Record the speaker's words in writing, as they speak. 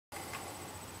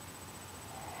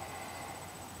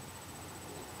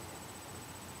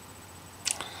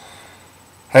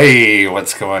Hey,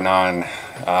 what's going on?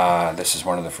 This is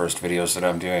one of the first videos that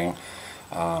I'm doing.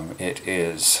 It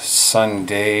is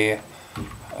Sunday,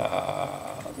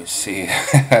 let me see,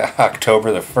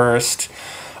 October the 1st,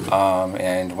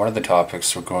 and one of the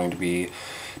topics we're going to be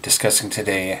discussing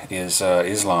today is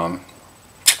Islam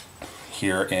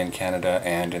here in Canada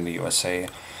and in the USA,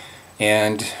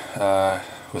 and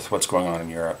with what's going on in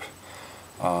Europe.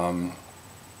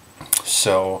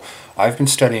 So I've been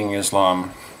studying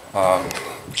Islam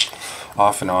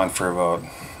off and on for about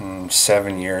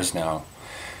 7 years now,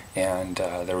 and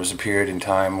there was a period in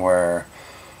time where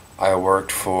I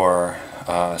worked for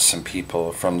some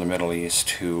people from the Middle East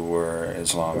who were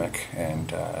Islamic,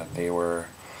 and they were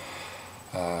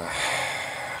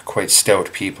quite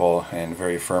stout people and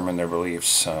very firm in their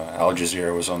beliefs. Al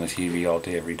Jazeera was on the TV all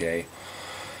day every day,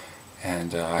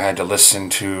 and I had to listen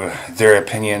to their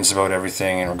opinions about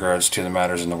everything in regards to the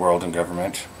matters in the world and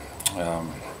government.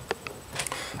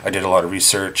 I did a lot of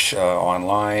research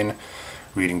online,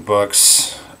 reading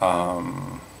books,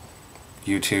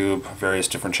 YouTube, various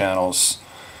different channels,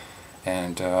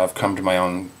 and I've come to my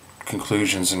own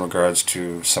conclusions in regards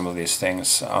to some of these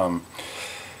things.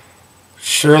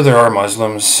 Sure, there are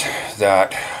Muslims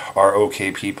that are okay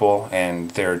people,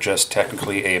 and they're just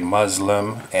technically a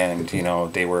Muslim, and you know,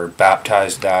 they were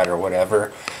baptized that or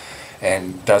whatever,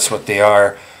 and that's what they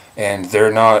are, and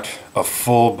they're not a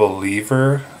full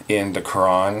believer in the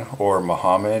Quran or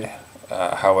Muhammad.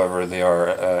 However, they are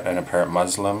an apparent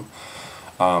Muslim.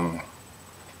 The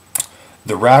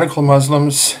radical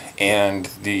Muslims and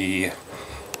the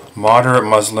moderate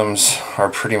Muslims are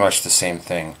pretty much the same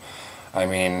thing. I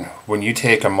mean, when you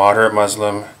take a moderate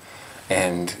Muslim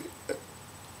and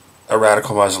a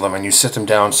radical Muslim and you sit them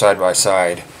down side by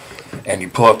side and you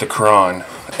pull out the Quran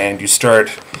and you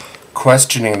start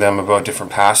questioning them about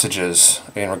different passages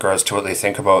in regards to what they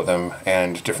think about them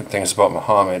and different things about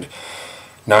Muhammad,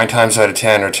 9 times out of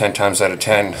 10 or 10 times out of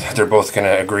 10, they're both going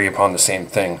to agree upon the same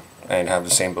thing and have the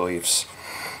same beliefs.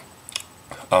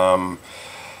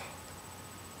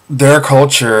 Their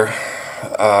culture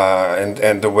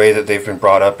and the way that they've been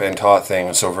brought up and taught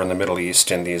things over in the Middle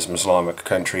East in these Islamic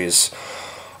countries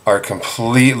are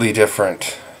completely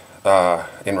different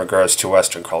in regards to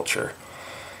Western culture.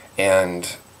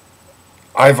 And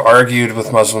I've argued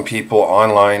with Muslim people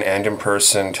online and in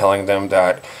person, telling them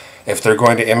that if they're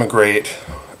going to immigrate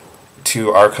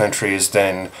to our countries,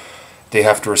 then they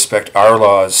have to respect our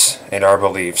laws and our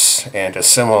beliefs and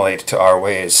assimilate to our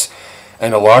ways.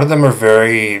 And a lot of them are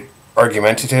very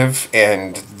argumentative,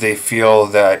 and they feel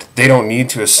that they don't need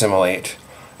to assimilate,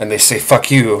 and they say, fuck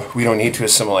you, we don't need to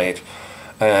assimilate.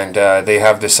 And they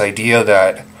have this idea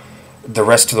that the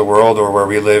rest of the world, or where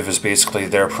we live, is basically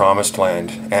their promised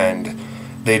land, and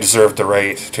they deserve the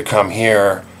right to come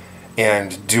here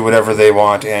and do whatever they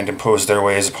want and impose their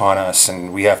ways upon us,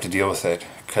 and we have to deal with it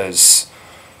because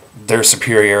they're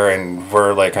superior and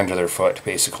we're like under their foot,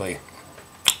 basically.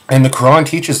 And the Quran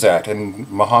teaches that, and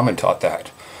Muhammad taught that,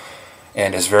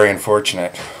 and is very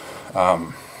unfortunate.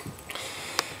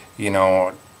 You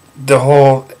know,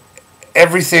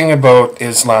 everything about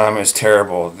Islam is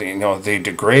terrible. You know, they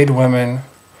degrade women.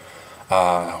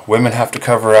 Women have to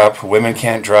cover up. Women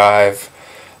can't drive.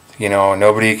 You know,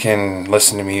 nobody can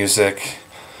listen to music.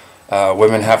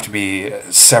 Women have to be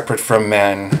separate from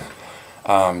men.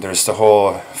 There's the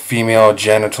whole female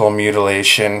genital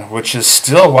mutilation, which is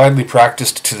still widely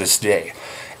practiced to this day.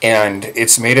 And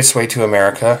it's made its way to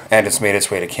America, and it's made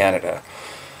its way to Canada.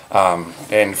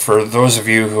 And for those of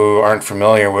you who aren't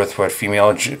familiar with what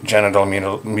female genital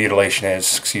mutilation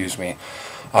is, excuse me,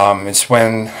 it's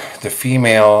when the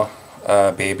female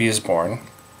baby is born.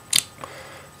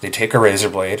 They take a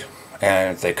razor blade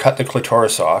and they cut the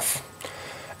clitoris off,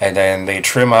 and then they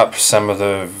trim up some of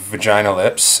the vagina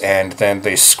lips, and then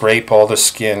they scrape all the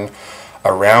skin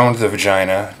around the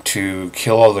vagina to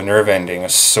kill all the nerve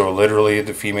endings. So literally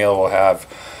the female will have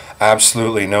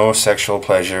absolutely no sexual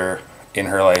pleasure in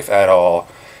her life at all,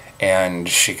 and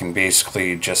she can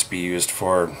basically just be used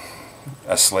for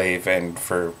a slave and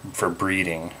for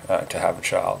breeding to have a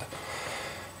child.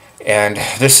 And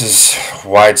this is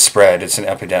widespread. It's an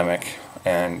epidemic,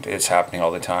 and it's happening all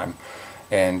the time,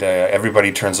 and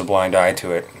everybody turns a blind eye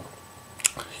to it.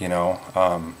 You know,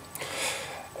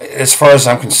 as far as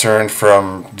I'm concerned,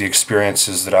 from the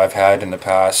experiences that I've had in the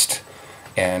past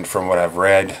and from what I've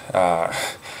read,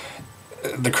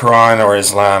 the Quran or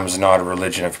Islam is not a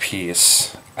religion of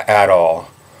peace at all.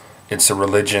 It's a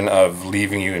religion of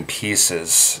leaving you in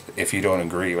pieces if you don't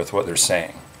agree with what they're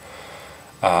saying.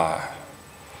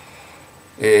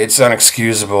 It's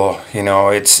unexcusable, you know.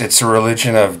 It's a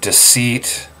religion of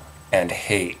deceit and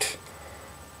hate.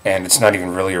 and it's not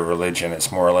even really a religion,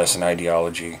 it's more or less an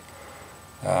ideology.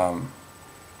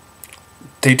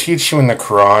 They teach you in the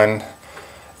Quran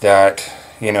that,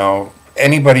 you know,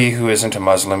 anybody who isn't a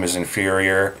Muslim is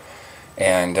inferior,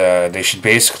 and they should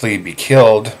basically be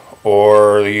killed,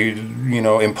 or you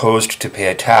know, imposed to pay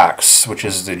a tax, which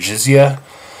is the jizya,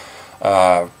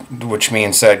 which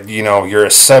means that, you know, you're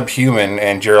a subhuman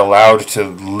and you're allowed to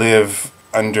live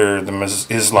under the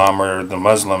Islam or the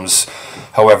Muslims.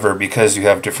 However, because you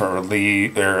have different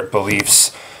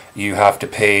beliefs, you have to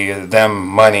pay them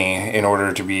money in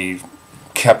order to be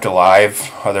kept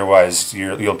alive. Otherwise,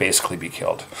 you'll basically be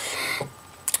killed.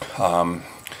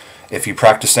 If you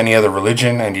practice any other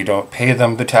religion and you don't pay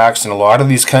them the tax in a lot of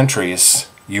these countries,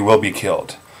 you will be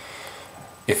killed.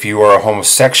 If you are a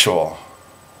homosexual,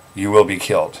 you will be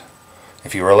killed.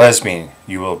 If you are a lesbian,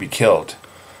 you will be killed.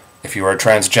 If you are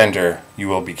transgender, you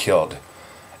will be killed.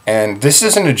 And this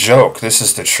isn't a joke, this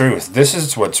is the truth. This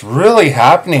is what's really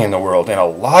happening in the world in a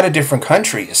lot of different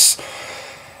countries.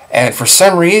 And for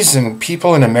some reason,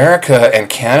 people in America and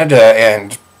Canada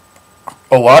and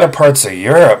a lot of parts of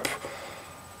Europe,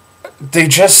 they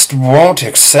just won't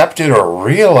accept it or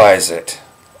realize it.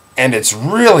 And it's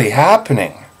really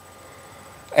happening.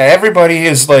 Everybody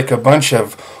is like a bunch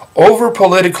of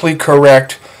over-politically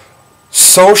correct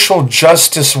social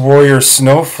justice warrior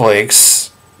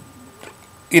snowflakes,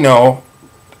 you know,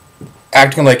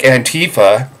 acting like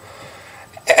Antifa,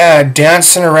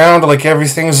 dancing around like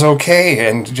everything's okay,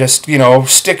 and just, you know,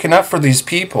 sticking up for these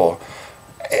people.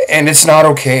 And it's not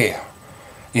okay.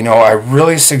 You know, I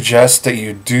really suggest that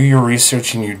you do your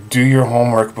research and you do your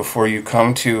homework before you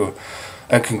come to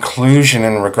a conclusion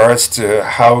in regards to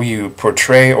how you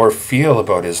portray or feel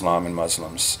about Islam and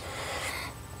Muslims.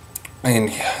 I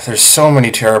mean, there's so many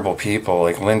terrible people,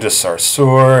 like Linda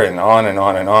Sarsour, and on and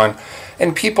on and on.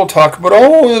 And people talk about,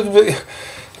 oh,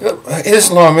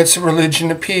 Islam, it's a religion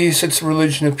of peace, it's a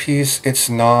religion of peace. It's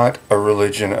not a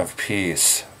religion of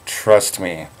peace. Trust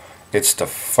me. It's the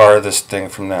farthest thing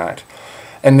from that.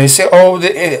 And they say, oh,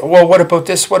 well, what about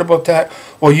this, what about that?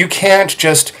 Well, you can't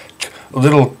just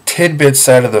little tidbits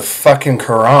out of the fucking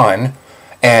Quran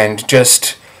and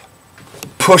just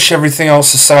push everything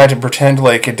else aside and pretend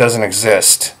like it doesn't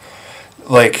exist.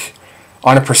 Like,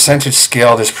 on a percentage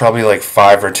scale, there's probably like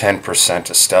 5 or 10%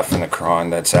 of stuff in the Quran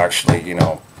that's actually, you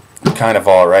know, kind of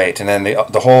all right. And then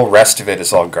the whole rest of it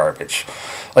is all garbage.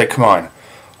 Like, come on.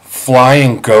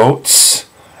 Flying goats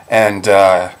and,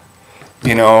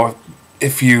 you know,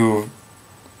 if you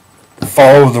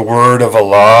follow the word of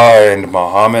Allah and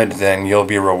Muhammad, then you'll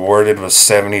be rewarded with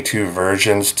 72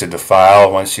 virgins to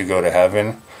defile once you go to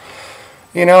heaven.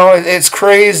 You know, it's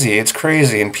crazy. It's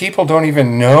crazy. And people don't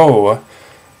even know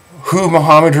who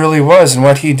Muhammad really was and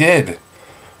what he did.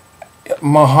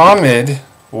 Muhammad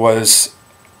was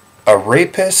a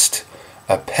rapist,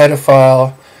 a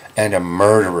pedophile, and a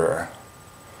murderer.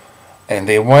 And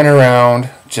they went around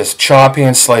just chopping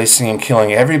and slicing and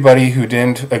killing everybody who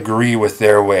didn't agree with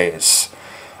their ways.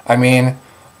 I mean,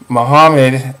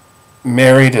 Muhammad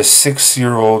married a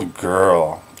 6-year-old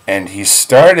girl, and he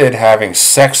started having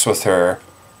sex with her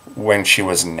when she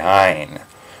was 9.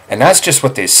 And that's just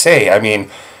what they say. I mean,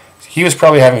 he was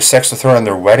probably having sex with her on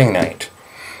their wedding night.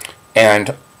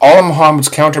 And all of Muhammad's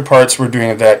counterparts were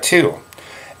doing that too.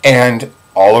 And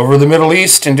all over the Middle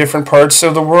East and different parts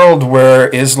of the world where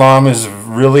Islam is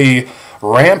really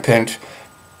rampant,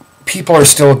 people are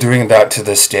still doing that to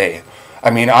this day. I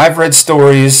mean, I've read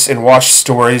stories and watched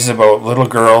stories about little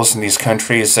girls in these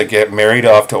countries that get married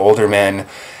off to older men,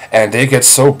 and they get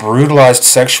so brutalized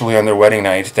sexually on their wedding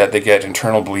night that they get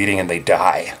internal bleeding and they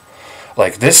die.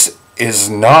 Like, this is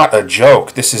not a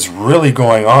joke. This is really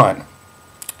going on,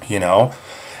 you know?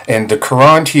 And the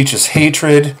Quran teaches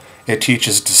hatred. It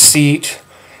teaches deceit.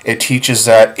 It teaches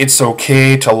that it's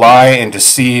okay to lie and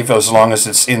deceive as long as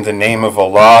it's in the name of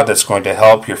Allah that's going to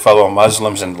help your fellow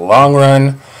Muslims in the long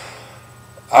run.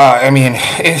 I mean,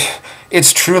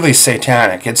 it's truly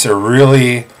satanic. It's a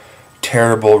really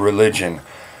terrible religion.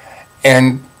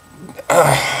 And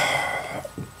I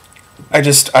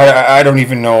don't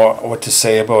even know what to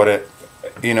say about it.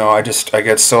 You know, I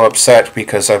get so upset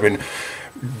because I've been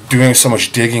doing so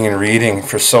much digging and reading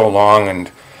for so long,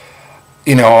 and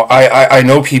you know, I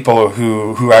know people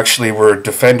who actually were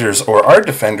defenders or are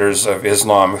defenders of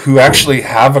Islam who actually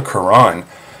have a Quran,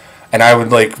 and I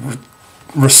would like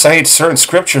recite certain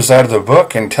scriptures out of the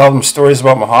book and tell them stories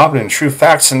about Muhammad and true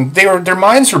facts, and their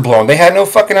minds were blown. They had no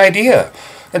fucking idea.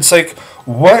 It's like,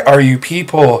 what are you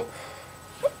people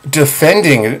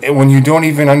defending when you don't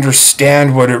even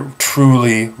understand what it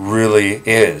truly, really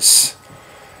is?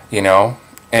 You know?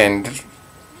 And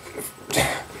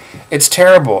It's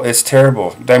terrible. It's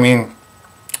terrible. I mean,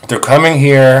 they're coming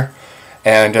here,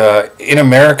 and in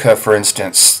America, for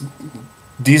instance,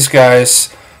 these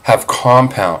guys have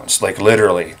compounds, like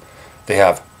literally. They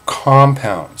have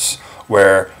compounds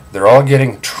where they're all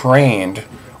getting trained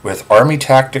with army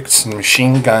tactics and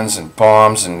machine guns and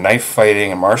bombs and knife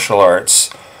fighting and martial arts,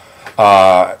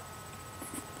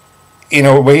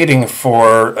 waiting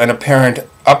for an apparent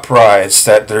uprise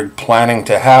that they're planning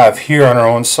to have here on our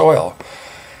own soil.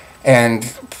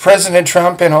 And President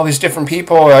Trump and all these different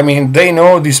people, I mean, they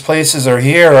know these places are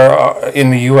here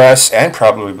in the U.S. and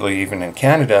probably even in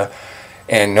Canada,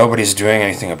 and nobody's doing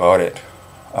anything about it.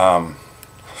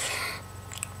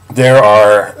 There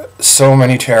are so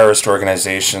many terrorist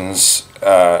organizations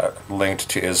linked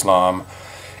to Islam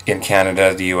in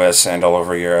Canada, the U.S., and all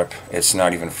over Europe. It's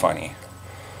not even funny.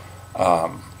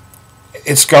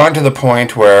 It's gone to the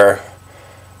point where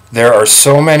there are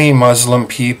so many Muslim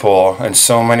people and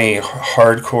so many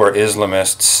hardcore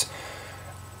Islamists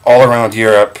all around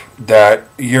Europe that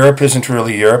Europe isn't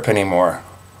really Europe anymore.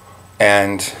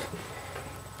 And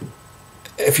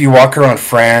if you walk around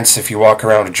France, if you walk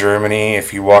around Germany,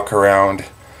 if you walk around,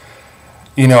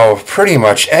 pretty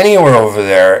much anywhere over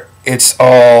there, it's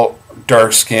all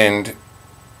dark-skinned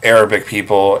Arabic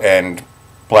people and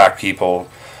black people.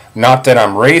 Not that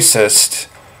I'm racist.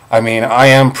 I mean, I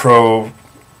am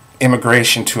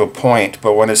pro-immigration to a point,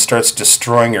 but when it starts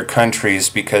destroying your countries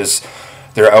because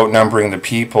they're outnumbering the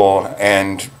people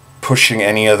and pushing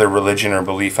any other religion or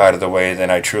belief out of the way,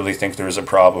 then I truly think there's a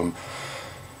problem.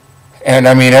 And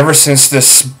I mean, ever since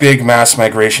this big mass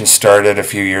migration started a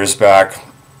few years back,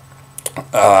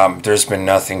 there's been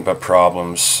nothing but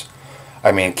problems.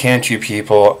 I mean, can't you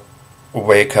people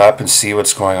wake up and see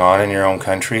what's going on in your own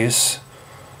countries?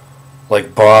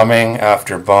 Like bombing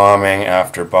after bombing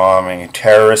after bombing,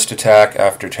 terrorist attack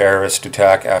after terrorist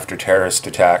attack after terrorist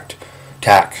attack,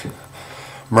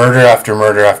 murder after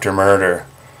murder after murder,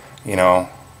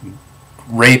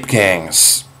 rape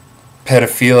gangs,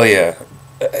 pedophilia.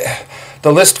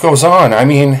 The list goes on. I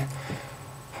mean,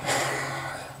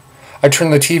 I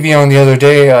turned the TV on the other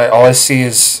day, all I see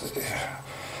is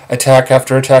attack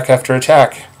after attack after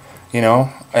attack,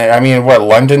 I mean,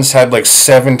 London's had like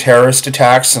 7 terrorist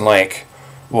attacks in less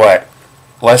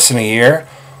than a year?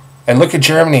 And look at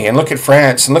Germany, and look at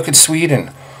France, and look at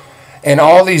Sweden. And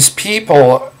all these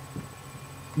people,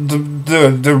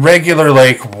 the regular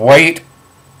white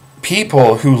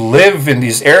people who live in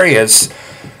these areas,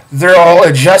 they're all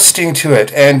adjusting to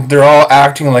it, and they're all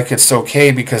acting like it's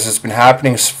okay because it's been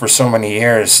happening for so many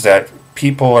years that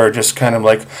people are just kind of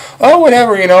like, oh,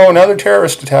 whatever, another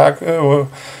terrorist attack. Oh.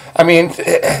 I mean,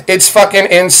 it's fucking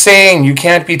insane. You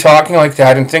can't be talking like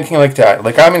that and thinking like that.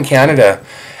 Like, I'm in Canada,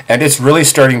 and it's really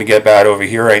starting to get bad over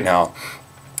here right now.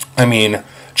 I mean,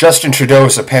 Justin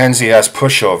Trudeau's a pansy-ass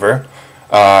pushover.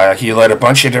 He let a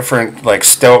bunch of different,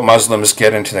 stout Muslims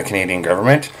get into the Canadian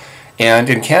government. And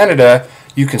in Canada,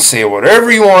 you can say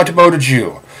whatever you want about a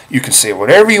Jew. You can say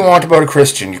whatever you want about a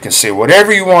Christian. You can say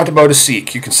whatever you want about a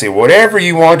Sikh. You can say whatever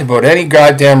you want about any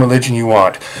goddamn religion you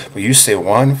want. But you say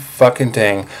one fucking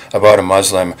thing about a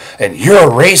Muslim, and you're a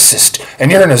racist,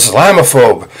 and you're an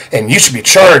Islamophobe, and you should be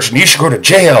charged, and you should go to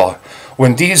jail.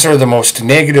 When these are the most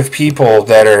negative people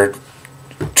that are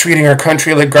treating our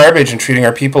country like garbage and treating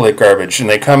our people like garbage, and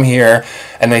they come here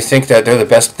and they think that they're the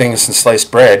best things in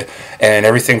sliced bread and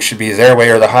everything should be their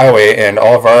way or the highway, and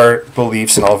all of our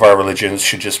beliefs and all of our religions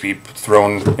should just be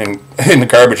thrown in the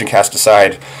garbage and cast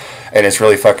aside. And it's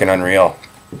really fucking unreal,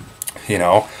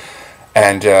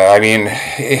 and I mean,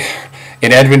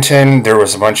 in Edmonton there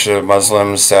was a bunch of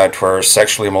Muslims that were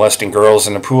sexually molesting girls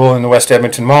in the pool in the West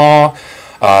Edmonton Mall.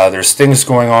 There's things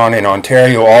going on in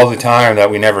Ontario all the time that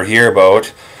we never hear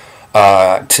about.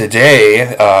 Today,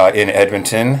 in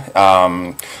Edmonton,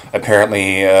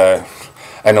 apparently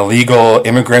an illegal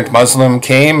immigrant Muslim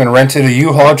came and rented a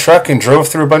U-Haul truck and drove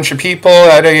through a bunch of people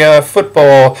at a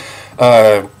football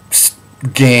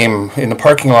game in the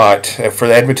parking lot for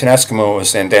the Edmonton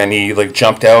Eskimos, and then he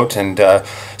jumped out and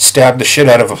stabbed the shit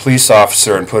out of a police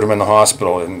officer and put him in the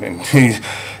hospital, and he,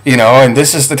 and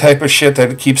this is the type of shit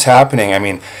that keeps happening. I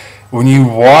mean, when you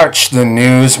watch the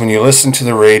news, when you listen to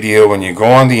the radio, when you go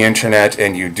on the internet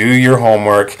and you do your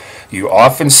homework, you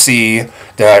often see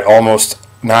that almost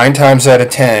 9 times out of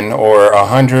 10, or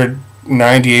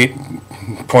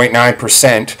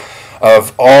 198.9%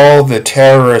 of all the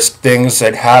terrorist things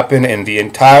that happen in the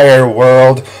entire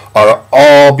world are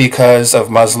all because of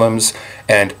Muslims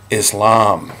and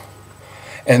Islam.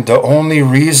 And the only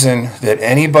reason that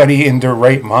anybody in their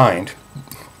right mind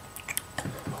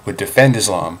would defend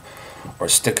Islam or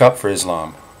stick up for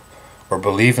Islam or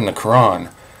believe in the Quran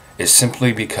is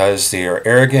simply because they are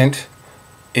arrogant,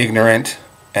 ignorant,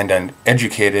 and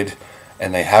uneducated,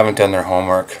 and they haven't done their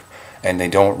homework, and they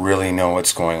don't really know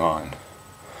what's going on.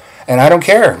 And I don't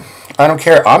care. I don't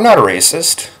care. I'm not a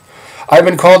racist. I've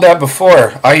been called that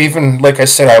before. I even, like I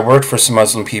said, I worked for some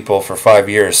Muslim people for 5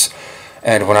 years.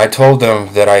 And when I told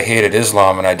them that I hated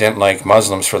Islam and I didn't like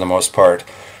Muslims for the most part,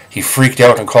 he freaked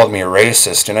out and called me a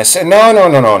racist. And I said,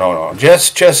 no.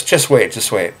 Just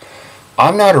wait.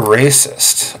 I'm not a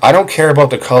racist. I don't care about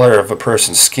the color of a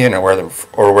person's skin or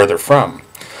where they're from.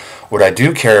 What I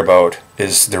do care about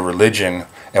is their religion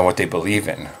and what they believe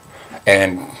in.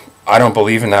 And I don't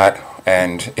believe in that,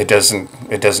 and it doesn't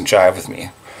jive with me.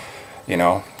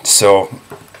 So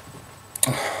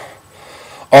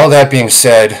all that being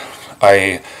said,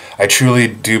 I truly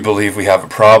do believe we have a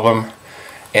problem,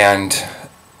 and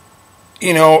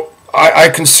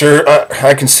I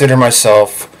consider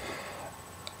myself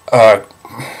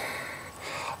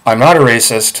I'm not a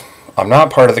racist. I'm not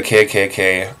part of the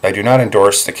KKK. I do not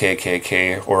endorse the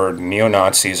KKK or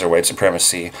neo-Nazis or white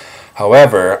supremacy.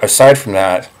 However, aside from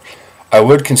that, I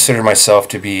would consider myself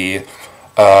to be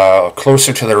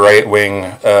closer to the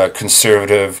right-wing,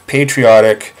 conservative,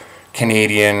 patriotic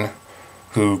Canadian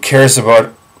who cares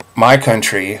about my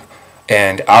country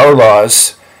and our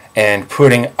laws and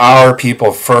putting our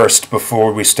people first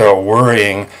before we start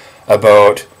worrying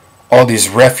about all these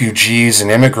refugees and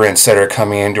immigrants that are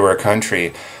coming into our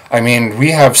country. I mean,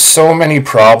 we have so many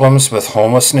problems with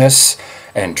homelessness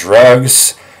and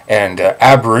drugs and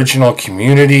Aboriginal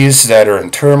communities that are in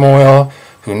turmoil,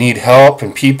 who need help,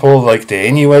 and people like the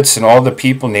Inuits and all the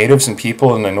people, natives and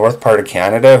people in the north part of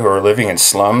Canada who are living in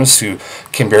slums who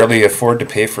can barely afford to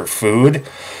pay for food,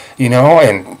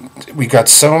 and we got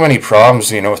so many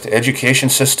problems, with the education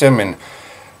system, and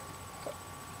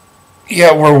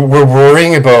yeah, we're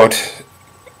worrying about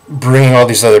bringing all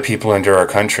these other people into our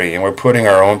country, and we're putting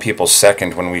our own people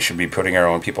second when we should be putting our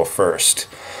own people first.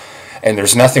 And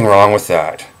there's nothing wrong with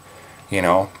that,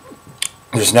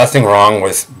 There's nothing wrong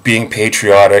with being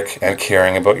patriotic and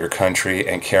caring about your country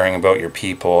and caring about your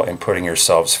people and putting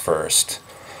yourselves first.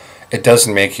 It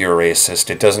doesn't make you a racist.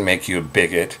 It doesn't make you a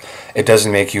bigot. It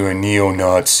doesn't make you a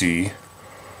neo-Nazi.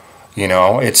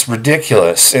 It's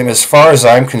ridiculous. And as far as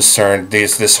I'm concerned,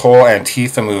 this whole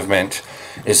Antifa movement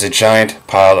is a giant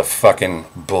pile of fucking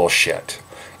bullshit.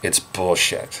 It's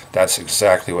bullshit. That's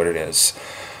exactly what it is.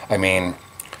 I mean,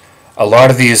 a lot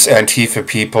of these Antifa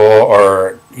people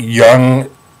are young,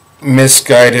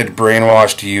 misguided,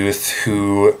 brainwashed youth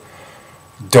who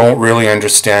don't really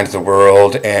understand the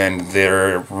world, and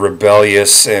they're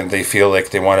rebellious and they feel like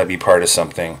they want to be part of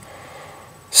something.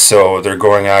 So they're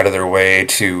going out of their way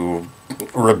to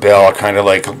rebel, kind of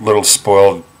like little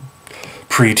spoiled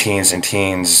preteens and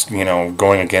teens,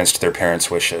 going against their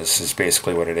parents' wishes is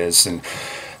basically what it is. And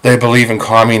they believe in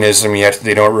communism, yet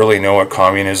they don't really know what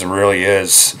communism really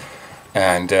is.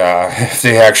 And if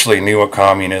they actually knew what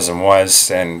communism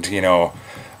was and,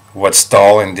 what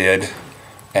Stalin did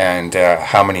and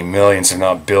how many millions, if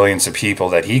not billions of people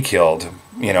that he killed,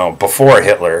 before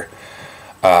Hitler,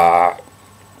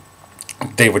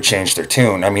 they would change their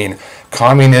tune. I mean,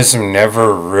 communism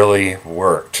never really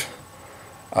worked.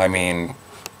 I mean,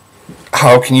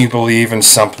 how can you believe in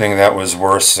something that was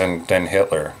worse than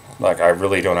Hitler? Like, I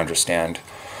really don't understand.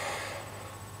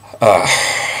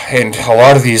 And a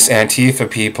lot of these Antifa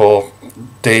people,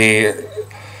 their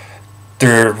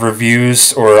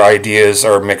reviews or ideas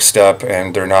are mixed up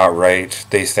and they're not right.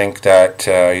 They think that,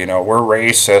 we're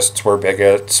racists, we're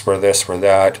bigots, we're this, we're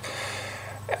that.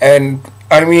 And,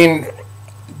 I mean,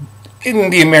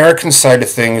 in the American side of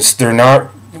things, they're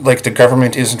not, like, the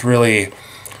government isn't really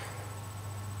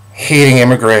hating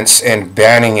immigrants and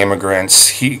banning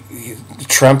immigrants.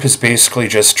 Trump is basically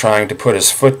just trying to put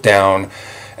his foot down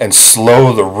and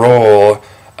slow the roll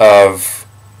of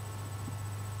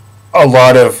a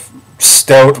lot of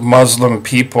stout Muslim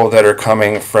people that are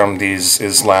coming from these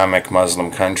Islamic Muslim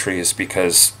countries,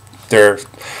 because there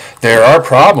are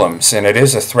problems, and it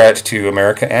is a threat to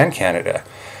America and Canada.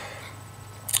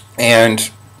 And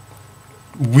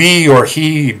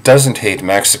he doesn't hate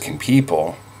Mexican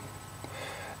people.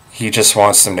 He just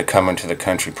wants them to come into the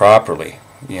country properly,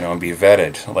 and be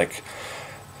vetted. Like,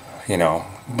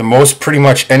 pretty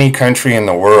much any country in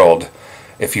the world,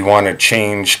 if you want to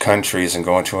change countries and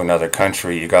go into another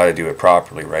country, you got to do it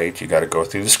properly, right? You got to go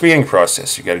through the screening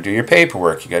process. You got to do your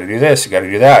paperwork. You got to do this. You got to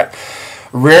do that.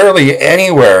 Rarely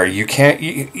anywhere you can't,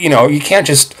 you can't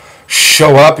just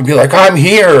show up and be like, I'm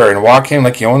here, and walk in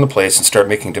like you own the place and start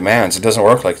making demands. It doesn't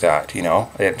work like that,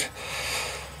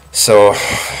 So,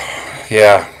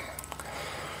 yeah.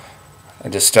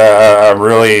 I'm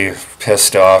really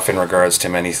pissed off in regards to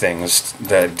many things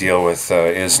that deal with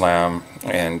Islam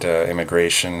and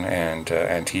immigration and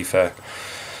Antifa.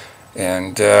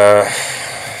 And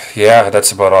yeah,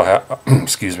 that's about all.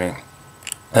 Excuse me.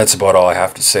 That's about all I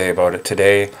have to say about it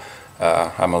today.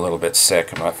 I'm a little bit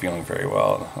sick. I'm not feeling very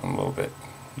well. I'm a little bit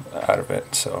out of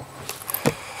it. So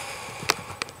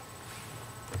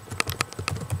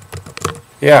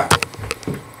yeah,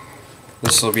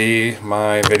 this will be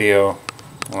my video.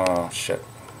 Oh shit.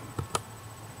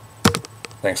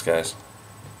 Thanks, guys.